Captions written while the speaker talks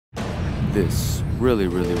This really,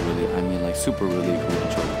 I mean like super really cool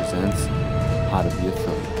intro presents How to Be a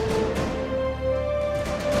Thug.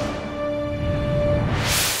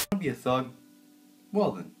 Want to be a thug?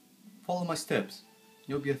 Well then, follow my steps.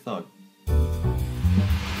 You'll be a thug.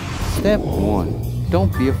 Step 1.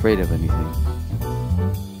 Don't be afraid of anything.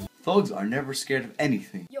 Thugs are never scared of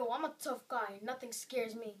anything. Yo, I'm a tough guy. Nothing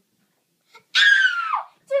scares me. Turn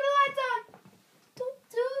the lights on! Don't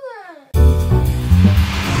do that!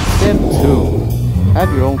 Step 2.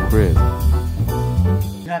 Have your own crib.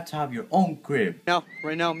 You have to have your own crib.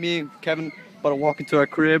 Right now, me and Kevin about to walk into our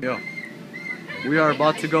crib. Yo, we are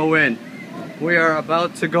about to go in. We are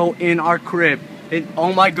about to go in our crib.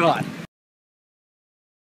 Oh my God.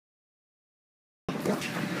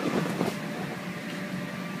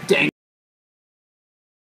 Dang.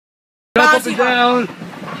 Jump up and down.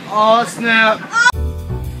 Oh snap.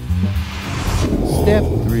 Step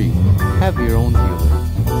 3. Have your own dealer.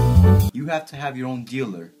 You have to have your own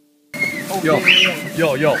dealer. Yo,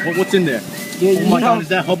 what's in there? Oh my God, is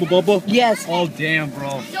that Hubba Bubba? Yes. Oh damn,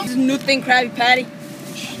 bro. This is a new thing, Krabby Patty.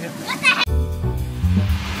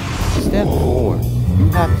 Step 4. You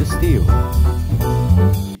have to steal.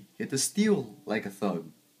 You have to steal like a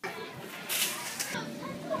thug.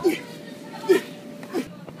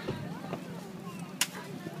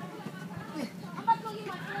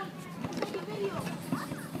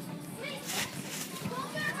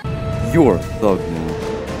 You're a thug now.